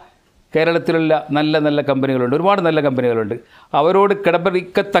ഇന്നുള്ള കേരളത്തിലുള്ള നല്ല നല്ല കമ്പനികളുണ്ട്, ഒരുപാട് നല്ല കമ്പനികളുണ്ട്. അവരോട്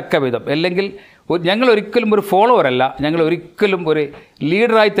കിടപിടിക്കത്തക്ക വിധം, അല്ലെങ്കിൽ ഞങ്ങളൊരിക്കലും ഒരു ഫോളോവറല്ല, ഞങ്ങളൊരിക്കലും ഒരു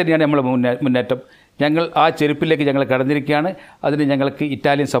ലീഡറായി തന്നെയാണ് നമ്മൾ മുന്നേറ്റം. ഞങ്ങൾ ആ ചെരുപ്പിലേക്ക് ഞങ്ങൾ കടന്നിരിക്കുകയാണ്. അതിന് ഞങ്ങൾക്ക്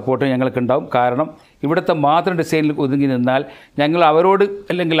ഇറ്റാലിയൻ സപ്പോർട്ട് ഞങ്ങൾക്കുണ്ടാവും. കാരണം ഇവിടുത്തെ മാത്രം ഡിസൈനിൽ ഒതുങ്ങി നിന്നാൽ ഞങ്ങൾ അവരോട്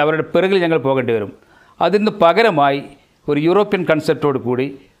അല്ലെങ്കിൽ അവരുടെ പിറകിൽ ഞങ്ങൾ പോകേണ്ടി വരും. അതിന് പകരമായി ഒരു യൂറോപ്യൻ കൺസെപ്റ്റോട് കൂടി,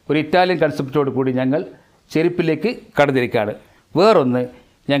 ഒരു ഇറ്റാലിയൻ കൺസെപ്റ്റോട് കൂടി ഞങ്ങൾ ചെരുപ്പിലേക്ക് കടന്നിരിക്കുകയാണ്. വേറൊന്ന്,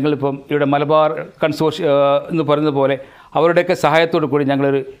 ഞങ്ങളിപ്പം ഇവിടെ മലബാർ എന്ന് പറയുന്നത് പോലെ അവരുടെയൊക്കെ സഹായത്തോടു കൂടി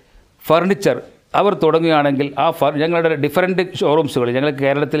ഞങ്ങളൊരു ഫർണിച്ചർ അവർ തുടങ്ങുകയാണെങ്കിൽ ഞങ്ങളുടെ ഡിഫറൻറ്റ് ഷോറൂംസുകൾ, ഞങ്ങൾക്ക്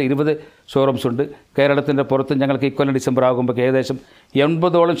കേരളത്തിൽ 20 ഷോറൂംസ് ഉണ്ട്. കേരളത്തിൻ്റെ പുറത്ത് ഞങ്ങൾക്ക് ഇക്കൊല്ലം ഡിസംബർ ആകുമ്പോൾ ഏകദേശം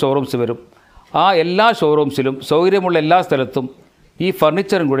 80ഓളം ഷോറൂംസ് വരും. ആ എല്ലാ ഷോറൂംസിലും സൗകര്യമുള്ള എല്ലാ സ്ഥലത്തും ഈ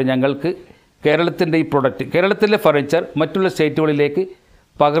ഫർണിച്ചറും കൂടി ഞങ്ങൾക്ക് കേരളത്തിൻ്റെ ഈ പ്രൊഡക്റ്റ്, കേരളത്തിലെ ഫർണിച്ചർ മറ്റുള്ള സ്റ്റേറ്റുകളിലേക്ക്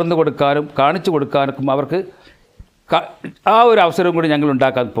പകർന്നു കൊടുക്കാനും കാണിച്ചു കൊടുക്കാനും അവർക്ക് ആ ഒരു അവസരം കൂടി ഞങ്ങൾ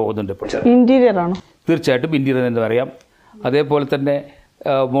ഉണ്ടാക്കാൻ പോകുന്നുണ്ട്. ഇപ്പോൾ ഇൻറ്റീരിയറാണോ? തീർച്ചയായിട്ടും ഇൻറ്റീരിയർ എന്ന് പറയാം. അതേപോലെ തന്നെ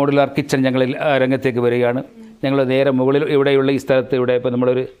മോഡുലാർ കിച്ചൺ ഞങ്ങൾ രംഗത്തേക്ക് വരികയാണ്. ഞങ്ങൾ നേരെ മുകളിൽ ഇവിടെയുള്ള ഈ സ്ഥലത്ത് ഇവിടെ ഇപ്പോൾ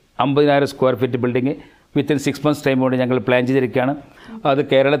നമ്മളൊരു 50,000 square feet building within 6 months time കൊണ്ട് ഞങ്ങൾ പ്ലാൻ ചെയ്തിരിക്കുകയാണ്. അത്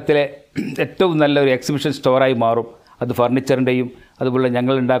കേരളത്തിലെ ഏറ്റവും നല്ലൊരു എക്സിബിഷൻ സ്റ്റോറായി മാറും. അത് ഫർണിച്ചറിൻ്റെയും അതുപോലെ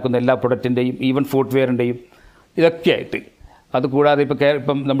ഞങ്ങൾ ഉണ്ടാക്കുന്ന എല്ലാ പ്രൊഡക്റ്റിൻ്റെയും ഈവൻ ഫുട്വെയറിൻ്റെയും ഇതൊക്കെയായിട്ട്. അതുകൂടാതെ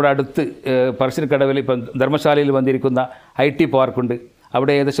ഇപ്പം നമ്മുടെ അടുത്ത് പറശ്ശിനിക്കടവിൽ ഇപ്പം ധർമ്മശാലയിൽ വന്നിരിക്കുന്ന IT പാർക്കുണ്ട്.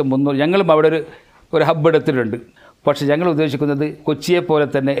 അവിടെ ഏകദേശം 300, ഞങ്ങളും അവിടെ ഒരു ഹബ്ബ് എടുത്തിട്ടുണ്ട്. പക്ഷേ ഞങ്ങൾ ഉദ്ദേശിക്കുന്നത് കൊച്ചിയെപ്പോലെ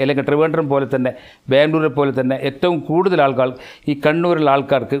തന്നെ അല്ലെങ്കിൽ ട്രിവാൻഡ്രം പോലെ തന്നെ ബാംഗ്ലൂരെ പോലെ തന്നെ ഏറ്റവും കൂടുതൽ ആൾക്കാർ ഈ കണ്ണൂരിലുള്ള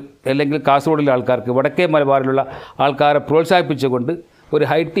ആൾക്കാർക്ക് അല്ലെങ്കിൽ കാസർഗോഡിലെ ആൾക്കാർക്ക് വടക്കേ മലബാറിലുള്ള ആൾക്കാരെ പ്രോത്സാഹിപ്പിച്ചുകൊണ്ട് ഒരു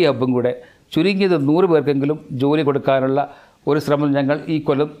IT ഹബ്ബും കൂടെ ചുരുങ്ങിയത് 100 പേർക്കെങ്കിലും ജോലി കൊടുക്കാനുള്ള ഒരു ശ്രമം ഞങ്ങൾ ഈ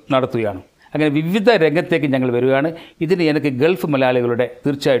കൊല്ലം നടത്തുകയാണ്. അങ്ങനെ വിവിധ രംഗത്തേക്ക് ഞങ്ങൾ വരികയാണ്. ഇതിന് എനിക്ക് ഗൾഫ് മലയാളികളുടെ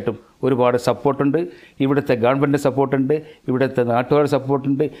തീർച്ചയായിട്ടും ഒരുപാട് സപ്പോർട്ടുണ്ട്. ഇവിടുത്തെ ഗവൺമെൻറ് സപ്പോർട്ടുണ്ട്, ഇവിടുത്തെ നാട്ടുകാരുടെ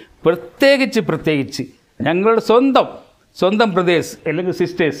സപ്പോർട്ടുണ്ട്. പ്രത്യേകിച്ച് ഞങ്ങളുടെ സ്വന്തം ബ്രദേഴ്സ് അല്ലെങ്കിൽ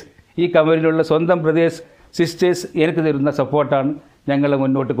സിസ്റ്റേഴ്സ്, ഈ കമ്പനിയിലുള്ള സ്വന്തം ബ്രദേഴ്സ് സിസ്റ്റേഴ്സ് എനിക്ക് തരുന്ന സപ്പോർട്ടാണ് ഞങ്ങളെ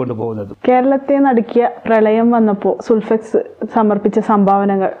മുന്നോട്ട് കൊണ്ടുപോകുന്നത്. കേരളത്തെ നടുക്കിയ പ്രളയം വന്നപ്പോൾ സുൾഫെക്സ് സമർപ്പിച്ച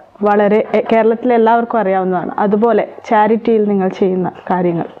സംഭാവനകൾ വളരെ കേരളത്തിലെ എല്ലാവർക്കും അറിയാവുന്നതാണ്. അതുപോലെ ചാരിറ്റിയിൽ നിങ്ങൾ ചെയ്യുന്ന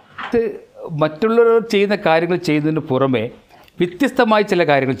കാര്യങ്ങൾ, മറ്റുള്ളവർ ചെയ്യുന്ന കാര്യങ്ങൾ ചെയ്യുന്നതിന് പുറമെ വ്യത്യസ്തമായി ചില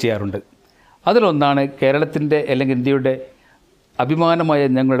കാര്യങ്ങൾ ചെയ്യാറുണ്ട്. അതിലൊന്നാണ് കേരളത്തിൻ്റെ അല്ലെങ്കിൽ ഇന്ത്യയുടെ അഭിമാനമായ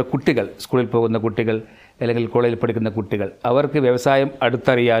ഞങ്ങളുടെ കുട്ടികൾ, സ്കൂളിൽ പോകുന്ന കുട്ടികൾ അല്ലെങ്കിൽ കോളേജിൽ പഠിക്കുന്ന കുട്ടികൾ, അവർക്ക് വ്യവസായം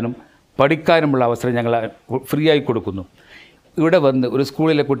അടുത്തറിയാനും പഠിക്കാനുമുള്ള അവസരം ഞങ്ങൾ ഫ്രീ ആയി കൊടുക്കുന്നു. ഇവിടെ വന്ന് ഒരു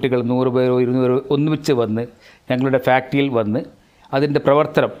സ്കൂളിലെ കുട്ടികൾ 100 പേരോ 200 പേരോ ഒന്നിച്ച് വന്ന് ഞങ്ങളുടെ ഫാക്ടറിയിൽ വന്ന് അതിൻ്റെ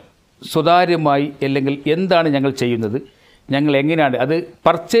പ്രവർത്തനം സ്വകാര്യമായി അല്ലെങ്കിൽ എന്താണ് ഞങ്ങൾ ചെയ്യുന്നത്, ഞങ്ങൾ എങ്ങനെയാണ് അത്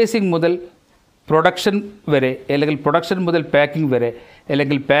പർച്ചേസിങ് മുതൽ പ്രൊഡക്ഷൻ വരെ അല്ലെങ്കിൽ പ്രൊഡക്ഷൻ മുതൽ പാക്കിംഗ് വരെ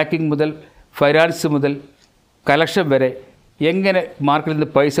അല്ലെങ്കിൽ പാക്കിംഗ് മുതൽ ഫൈനാൻസ് മുതൽ കളക്ഷൻ വരെ എങ്ങനെ മാർക്കറ്റിൽ നിന്ന്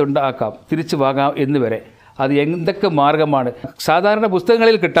പൈസ ഉണ്ടാക്കാം, തിരിച്ചു വാങ്ങാം എന്ന് വരെ അത് എന്തൊക്കെ മാർഗമാണ്. സാധാരണ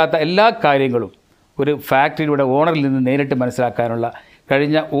പുസ്തകങ്ങളിൽ കിട്ടാത്ത എല്ലാ കാര്യങ്ങളും ഒരു ഫാക്ടറിയുടെ ഓണറിൽ നിന്ന് നേരിട്ട് മനസ്സിലാക്കാനുള്ള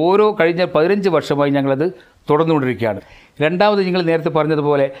കഴിഞ്ഞ 15 വർഷമായി ഞങ്ങളത് തുടർന്നുകൊണ്ടിരിക്കുകയാണ്. രണ്ടാമത് നിങ്ങൾ നേരത്തെ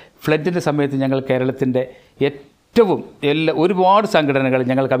പറഞ്ഞതുപോലെ ഫ്ലഡിൻ്റെ സമയത്ത് ഞങ്ങൾ കേരളത്തിൻ്റെ ഒരുപാട് സംഘടനകൾ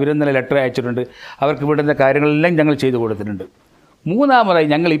ഞങ്ങൾക്ക് അഭിനന്ദന ലെറ്റർ അയച്ചിട്ടുണ്ട്. അവർക്ക് വിടുന്ന കാര്യങ്ങളെല്ലാം ഞങ്ങൾ ചെയ്തു കൊടുത്തിട്ടുണ്ട്. മൂന്നാമതായി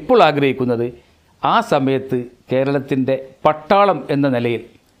ഞങ്ങൾ ഇപ്പോൾ ആഗ്രഹിക്കുന്നത് ആ സമയത്ത് കേരളത്തിൻ്റെ പട്ടാളം എന്ന നിലയിൽ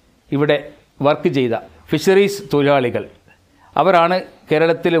ഇവിടെ വർക്ക് ചെയ്ത ഫിഷറീസ് തൊഴിലാളികൾ, അവരാണ്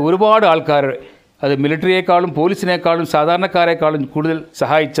കേരളത്തിലെ ഒരുപാട് ആൾക്കാർ, അത് മിലിറ്ററിയേക്കാളും പോലീസിനേക്കാളും സാധാരണക്കാരെക്കാളും കൂടുതൽ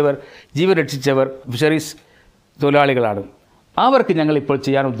സഹായിച്ചവർ, ജീവൻ രക്ഷിച്ചവർ ഫിഷറീസ് തൊഴിലാളികളാണ്. അവർക്ക് ഞങ്ങളിപ്പോൾ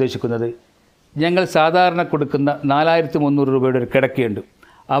ചെയ്യാൻ ഉദ്ദേശിക്കുന്നത്, ഞങ്ങൾ സാധാരണ കൊടുക്കുന്ന 4300 രൂപയുടെ ഒരു കിടക്കയുണ്ട്,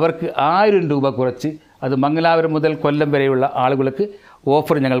 അവർക്ക് 1000 രൂപ കുറച്ച് അത് മംഗലാപുരം മുതൽ കൊല്ലം വരെയുള്ള ആളുകൾക്ക്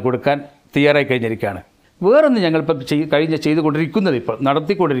ഓഫർ ഞങ്ങൾ കൊടുക്കാൻ തയ്യാറായി കഴിഞ്ഞിരിക്കുകയാണ്. വേറൊന്ന് ഞങ്ങളിപ്പോൾ ചെയ്തുകൊണ്ടിരിക്കുന്നത്, ഇപ്പോൾ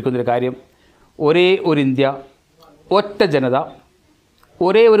നടത്തിക്കൊണ്ടിരിക്കുന്നൊരു കാര്യം, ഒരേ ഒരു ഇന്ത്യ, ഒറ്റ ജനത,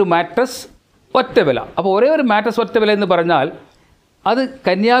 ഒരേ ഒരു മാട്രസ്, ഒറ്റ വില. അപ്പോൾ ഒരേ ഒരു മാട്രസ് ഒറ്റ വില എന്ന് പറഞ്ഞാൽ അത്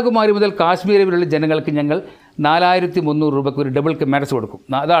കന്യാകുമാരി മുതൽ കാശ്മീർ വരെയുള്ള ജനങ്ങൾക്ക് ഞങ്ങൾ 4300 രൂപയ്ക്ക് ഒരു ഡബിൾ മാട്രസ് കൊടുക്കും.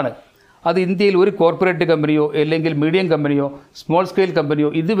 അത് ഇന്ത്യയിൽ ഒരു കോർപ്പറേറ്റ് കമ്പനിയോ അല്ലെങ്കിൽ മീഡിയം കമ്പനിയോ സ്മോൾ സ്കെയിൽ കമ്പനിയോ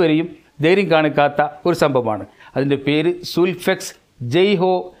ഇതുവരെയും ധൈര്യം കാണിക്കാത്ത ഒരു സംഭവമാണ്. അതിൻ്റെ പേര് സുൾഫെക്സ്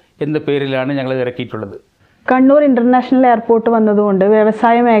ജയ്ഹോ എന്ന പേരിലാണ് ഞങ്ങൾ ഇറക്കിയിട്ടുള്ളത്. കണ്ണൂർ ഇൻ്റർനാഷണൽ എയർപോർട്ട് വന്നതുകൊണ്ട്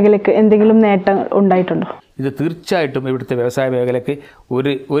വ്യവസായ മേഖലയ്ക്ക് എന്തെങ്കിലും നേട്ടങ്ങൾ ഉണ്ടായിട്ടുണ്ടോ? ഇത് തീർച്ചയായിട്ടും ഇവിടുത്തെ വ്യവസായ മേഖലയ്ക്ക്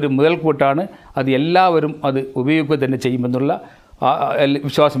ഒരു മുതൽക്കൂട്ടാണ്. അത് എല്ലാവരും അത് ഉപയോഗിക്കുക തന്നെ ചെയ്യുമെന്നുള്ള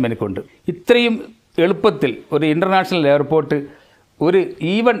വിശ്വാസം എനിക്കുണ്ട്. ഇത്രയും എളുപ്പത്തിൽ ഒരു international airport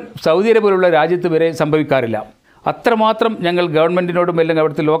even Saudi Arabia പോലുള്ള രാജ്യത്ത് വരെ സംഭവിക്കാറില്ല. അത്രമാത്രം ഞങ്ങൾ ഗവൺമെൻറ്റിനോടും അല്ലെങ്കിൽ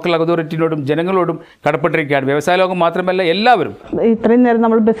അവിടുത്തെ ലോക്കൽ അതോറിറ്റിനോടും ജനങ്ങളോടും കടപ്പെട്ടിരിക്കുകയാണ്. വ്യവസായ ലോകം മാത്രമല്ല, എല്ലാവരും. ഇത്രയും നേരം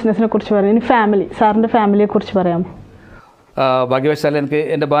നമ്മൾ ബിസിനസ്സിനെ കുറിച്ച് പറയാം. ഇനി ഫാമിലി, സാറിൻ്റെ ഫാമിലിയെ കുറിച്ച് പറയാമോ? ഭാഗ്യവശാൽ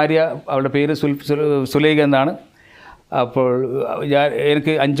എൻ്റെ ഭാര്യ, അവളുടെ പേര് സുലൈഖ എന്നാണ്. അപ്പോൾ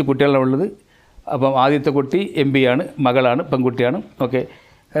എനിക്ക് 5 കുട്ടികളാണ് ഉള്ളത്. അപ്പം ആദ്യത്തെ കുട്ടി MB ആണ്, മകളാണ്, പെൺകുട്ടിയാണ്. ഓക്കെ.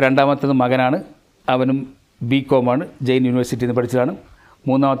 രണ്ടാമത്തത് മകനാണ്, അവനും BCom ജെയിൻ യൂണിവേഴ്സിറ്റിയിൽ നിന്ന് പഠിച്ചതാണ്.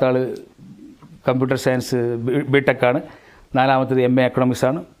 മൂന്നാമത്തെ ആൾ കമ്പ്യൂട്ടർ സയൻസ് BTech ആണ്. നാലാമത്തത് MA എക്കണോമിക്സ്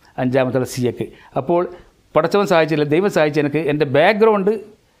ആണ്. അഞ്ചാമത്തെ CA. അപ്പോൾ പഠിച്ചവൻ സഹായിച്ചില്ല, ദൈവം സഹായിച്ച എനിക്ക് എൻ്റെ ബാക്ക്ഗ്രൗണ്ട്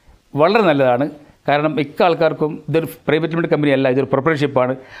വളരെ നല്ലതാണ്. കാരണം ആൾക്കാർക്കും ഇതൊരു പ്രൈവറ്റ് ലിമിറ്റഡ് കമ്പനി അല്ല, ഇതൊരു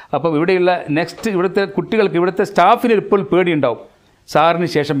പ്രൊപ്പറേറ്റർഷിപ്പാണ്. അപ്പം ഇവിടെയുള്ള ഇവിടുത്തെ കുട്ടികൾക്ക്, ഇവിടുത്തെ സ്റ്റാഫിന് ഇപ്പോൾ പേടിയുണ്ടാവും, സാറിന്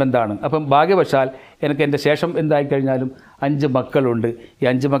ശേഷം എന്താണ്. അപ്പം ഭാഗ്യവശാൽ എനിക്ക് എൻ്റെ ശേഷം എന്തായിക്കഴിഞ്ഞാലും 5 മക്കളുണ്ട്.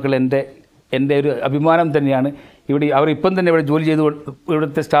 ഈ 5 മക്കൾ എൻ്റെ ഒരു അഭിമാനം തന്നെയാണ്. അവർ ഇപ്പം തന്നെ ഇവിടെ ജോലി ചെയ്ത്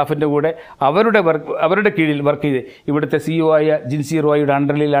ഇവിടുത്തെ സ്റ്റാഫിൻ്റെ കൂടെ അവരുടെ കീഴിൽ വർക്ക് ചെയ്ത് ഇവിടുത്തെ CEO ആയ ജിൻസി റോയിയുടെ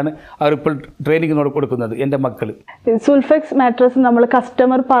അണ്ടറിലാണ് അവരിപ്പോൾ ട്രെയിനിങ് കൊടുക്കുന്നത് എൻ്റെ മക്കൾ. സുൾഫെക്സ് മാട്രസ് നമ്മൾ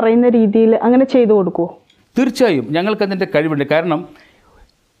കസ്റ്റമർ പറയുന്ന രീതിയിൽ അങ്ങനെ ചെയ്തു കൊടുക്കുമോ? തീർച്ചയായും ഞങ്ങൾക്കതിൻ്റെ കഴിവുണ്ട്. കാരണം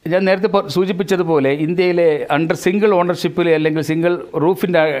ഞാൻ നേരത്തെ സൂചിപ്പിച്ചതുപോലെ ഇന്ത്യയിലെ സിംഗിൾ ഓണർഷിപ്പിൽ അല്ലെങ്കിൽ സിംഗിൾ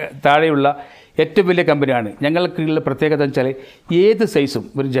റൂഫിൻ്റെ താഴെയുള്ള ഏറ്റവും വലിയ കമ്പനിയാണ്. ഞങ്ങൾക്കുള്ള പ്രത്യേകത എന്ന് വെച്ചാൽ ഏത് സൈസും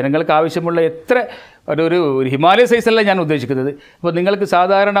ഒരു ജനങ്ങൾക്ക് ആവശ്യമുള്ള ഒരു ഹിമാലയ സൈസല്ല ഞാൻ ഉദ്ദേശിക്കുന്നത്. അപ്പോൾ നിങ്ങൾക്ക്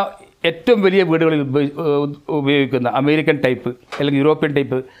സാധാരണ ഏറ്റവും വലിയ വീടുകളിൽ ഉപയോഗിക്കുന്ന അമേരിക്കൻ ടൈപ്പ് അല്ലെങ്കിൽ യൂറോപ്യൻ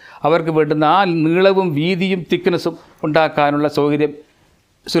ടൈപ്പ് അവർക്ക് വേണ്ടുന്ന ആ നീളവും വീതിയും തിക്നെസ്സും ഉണ്ടാക്കാനുള്ള സൗകര്യം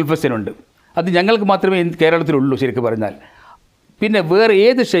സുൾഫെക്സിനുണ്ട്. അത് ഞങ്ങൾക്ക് മാത്രമേ കേരളത്തിലുള്ളൂ ശരിക്കും പറഞ്ഞാൽ. പിന്നെ വേറെ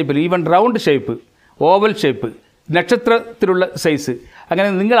ഏത് ഷേപ്പിൽ, even round shape, oval shape, നക്ഷത്രത്തിലുള്ള size, അങ്ങനെ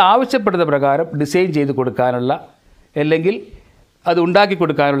നിങ്ങൾ ആവശ്യപ്പെടുന്ന പ്രകാരം ഡിസൈൻ ചെയ്ത് കൊടുക്കാനുള്ള അല്ലെങ്കിൽ അത് ഉണ്ടാക്കി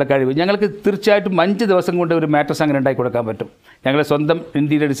കൊടുക്കാനുള്ള കഴിവ് ഞങ്ങൾക്ക് തീർച്ചയായിട്ടും 5 ദിവസം കൊണ്ട് ഒരു മാട്രസ് അങ്ങനെ ഉണ്ടാക്കി കൊടുക്കാൻ പറ്റും. ഞങ്ങൾ സ്വന്തം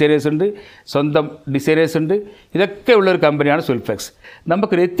ഇന്ത്യയിലെ ഡിസൈനേഴ്സ് ഉണ്ട്, സ്വന്തം ഡിസൈനേഴ്സ് ഉണ്ട്. ഇതൊക്കെ ഉള്ളൊരു കമ്പനിയാണ് സുൾഫെക്സ്.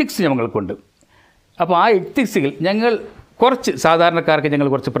 നമുക്കൊരു എത്തിക്സ് ഞങ്ങൾക്കുണ്ട്. അപ്പോൾ ആ എത്തിക്സിൽ ഞങ്ങൾ കുറച്ച് സാധാരണക്കാർക്ക് ഞങ്ങൾ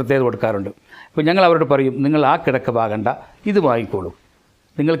കുറച്ച് പ്രത്യേകത കൊടുക്കാറുണ്ട്. അപ്പോൾ ഞങ്ങൾ അവരോട് പറയും, നിങ്ങൾ ആ കിടക്ക വാങ്ങണ്ട, ഇത് വാങ്ങിക്കോളൂ.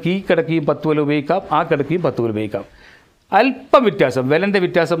 നിങ്ങൾക്ക് ഈ കിടക്കയും 10 വില ഉപയോഗിക്കാം, ആ കിടക്കയും 10 വില ഉപയോഗിക്കാം. അല്പം വ്യത്യാസം, വിലൻ്റെ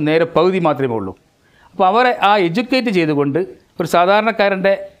വ്യത്യാസം നേരെ പകുതി മാത്രമേ ഉള്ളൂ. അപ്പോൾ അവരെ ആ എഡ്യൂക്കേറ്റ് ചെയ്തുകൊണ്ട് ഒരു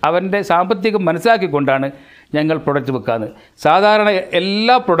സാധാരണക്കാരൻ്റെ അവൻ്റെ സാമ്പത്തികം മനസ്സിലാക്കിക്കൊണ്ടാണ് ഞങ്ങൾ പ്രൊഡക്റ്റ് വെക്കാറ്. സാധാരണ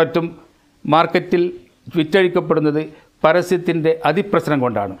എല്ലാ പ്രൊഡക്റ്റും മാർക്കറ്റിൽ വിറ്റഴിക്കപ്പെടുന്നത് പരസ്യത്തിൻ്റെ അതിപ്രസരം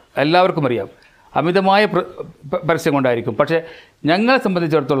കൊണ്ടാണ്. എല്ലാവർക്കും അറിയാം, അമിതമായ പരസ്യം കൊണ്ടായിരിക്കും. പക്ഷേ ഞങ്ങളെ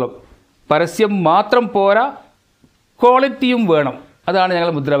സംബന്ധിച്ചിടത്തോളം പരസ്യം മാത്രം പോരാ, ക്വാളിറ്റിയും വേണം. അതാണ്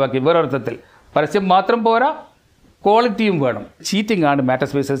ഞങ്ങൾ മുദ്രാവാക്യം. വേറൊരർത്ഥത്തിൽ പരസ്യം മാത്രം പോരാ, ക്വാളിറ്റിയും വേണം. ചീറ്റിംഗ് ആണ്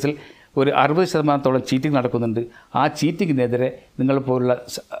മാട്രസ് ബിസിനസ്സിൽ ഒരു 60% ചീറ്റിംഗ് നടക്കുന്നുണ്ട്. ആ ചീറ്റിങ്ങിനെതിരെ നിങ്ങളെപ്പോലുള്ള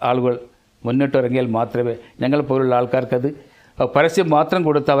ആളുകൾ മുന്നിട്ടിറങ്ങിയാൽ മാത്രമേ ഞങ്ങളെപ്പോലുള്ള ആൾക്കാർക്കത് പരസ്യം മാത്രം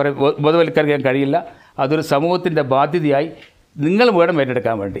കൊടുത്ത് അവരെ ബോധവൽക്കരിക്കാൻ കഴിയില്ല. അതൊരു സമൂഹത്തിൻ്റെ ബാധ്യതയായി നിങ്ങൾ വേണം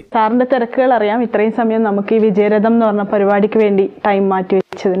ഏറ്റെടുക്കാൻ വേണ്ടി. സാറിൻ്റെ തിരക്കുകൾ അറിയാം. ഇത്രയും സമയം നമുക്ക് ഈ വിജയരഥം എന്ന് പറഞ്ഞ പരിപാടിക്ക് വേണ്ടി ടൈം മാറ്റി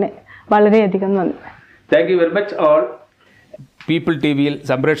വെച്ചതിന് വളരെയധികം നന്ദി. Thank you very much all. People T വിയിൽ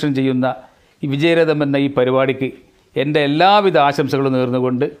സംപ്രേഷണം ചെയ്യുന്ന ഈ വിജയരഥം എന്ന ഈ പരിപാടിക്ക് എൻ്റെ എല്ലാവിധ ആശംസകളും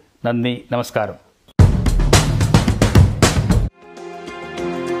നേർന്നുകൊണ്ട് നന്ദി, നമസ്കാരം.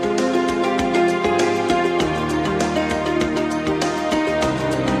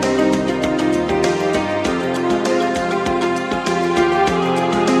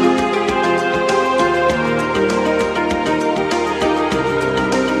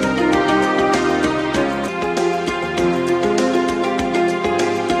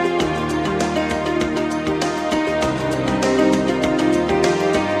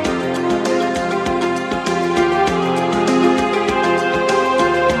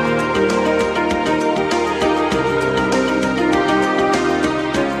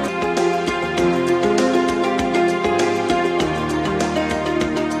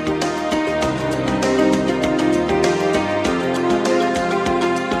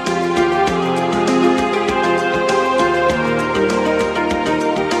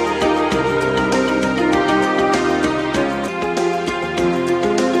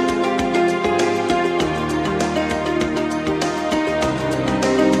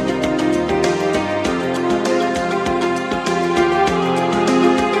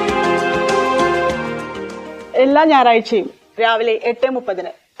 എല്ലാ ഞായറാഴ്ചയും രാവിലെ 8:30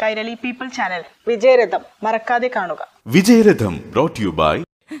 കൈരളി പീപ്പിൾ ചാനൽ വിജയരഥം മറക്കാതെ കാണുക. വിജയരഥം brought to you by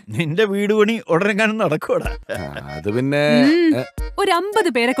നിന്റെ വീട് പണി ഉടനെങ്ങാനും നടക്കൂടാ. അത് പിന്നെ ഒരു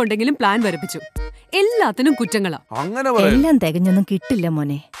 50 പേരെ കൊണ്ടെങ്കിലും പ്ലാൻ വരപ്പിച്ചു. എല്ലാത്തിനും കുറ്റങ്ങളാ. അങ്ങനെ എല്ലാം തികഞ്ഞൊന്നും കിട്ടില്ല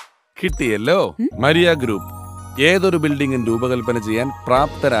മോനെ. കിട്ടിയല്ലോ. മരിയ ഗ്രൂപ്പ്, ഏതൊരു ബിൽഡിംഗും രൂപകൽപ്പന ചെയ്യാൻ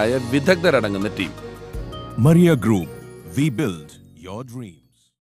പ്രാപ്തരായ വിദഗ്ധരടങ്ങുന്ന team. Maria group, we build your dream.